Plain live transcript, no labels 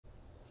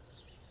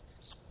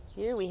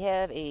Here we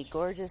have a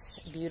gorgeous,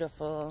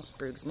 beautiful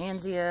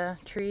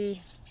Brugmansia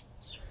tree.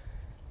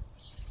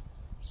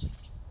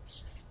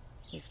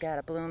 We've got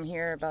a bloom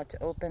here about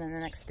to open in the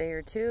next day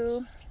or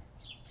two.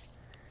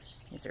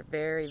 These are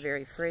very,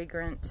 very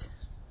fragrant.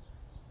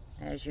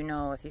 As you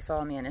know, if you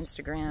follow me on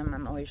Instagram,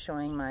 I'm always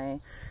showing my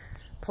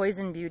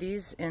poison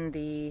beauties in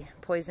the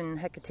poison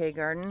Hekate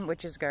garden,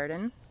 witch's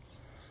garden.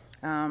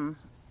 Got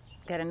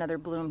another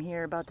bloom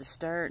here about to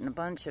start and a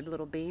bunch of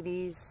little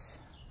babies.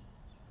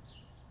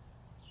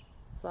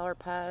 Flower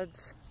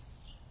pods.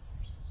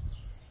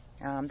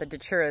 The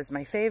Datura is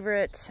my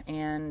favorite,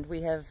 and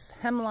we have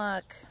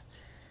hemlock,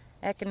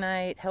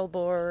 aconite,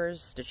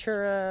 hellebores,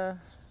 Datura,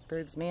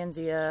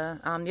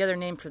 Brugmansia. The other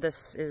name for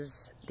this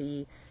is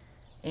the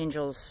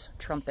angel's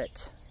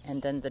trumpet,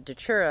 and then the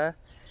Datura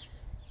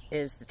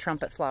is the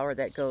trumpet flower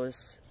that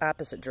goes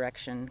opposite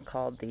direction,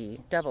 called the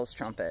devil's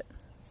trumpet.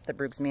 The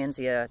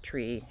Brugmansia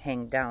tree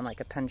hang down like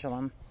a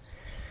pendulum.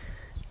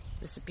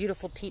 This is a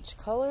beautiful peach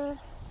color.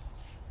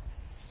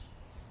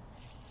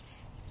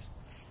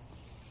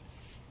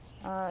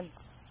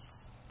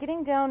 It's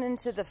getting down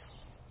into the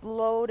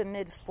low to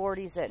mid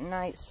 40s at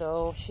night,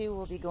 so she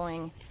will be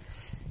going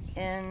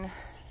in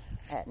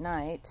at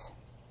night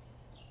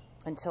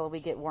until we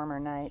get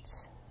warmer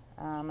nights.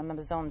 I'm in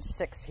zone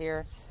 6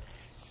 here.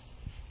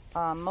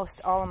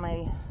 Most all of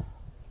my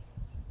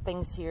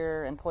things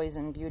here and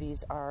poison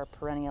beauties are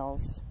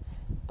perennials,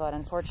 but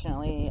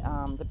unfortunately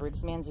the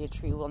Brugmansia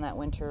tree will not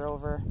winter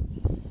over,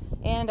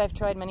 and I've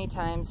tried many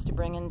times to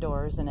bring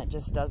indoors and it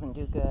just doesn't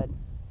do good.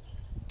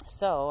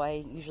 So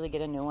I usually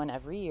get a new one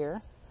every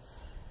year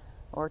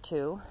or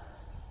two.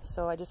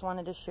 So I just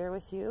wanted to share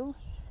with you.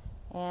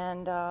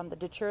 And the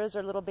Daturas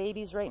are little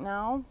babies right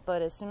now,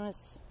 but as soon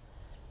as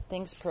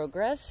things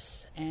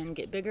progress and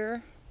get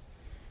bigger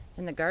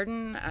in the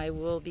garden, I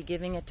will be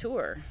giving a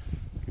tour.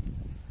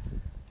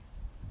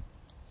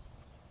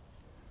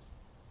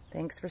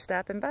 Thanks for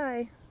stopping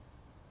by.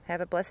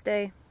 Have a blessed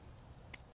day.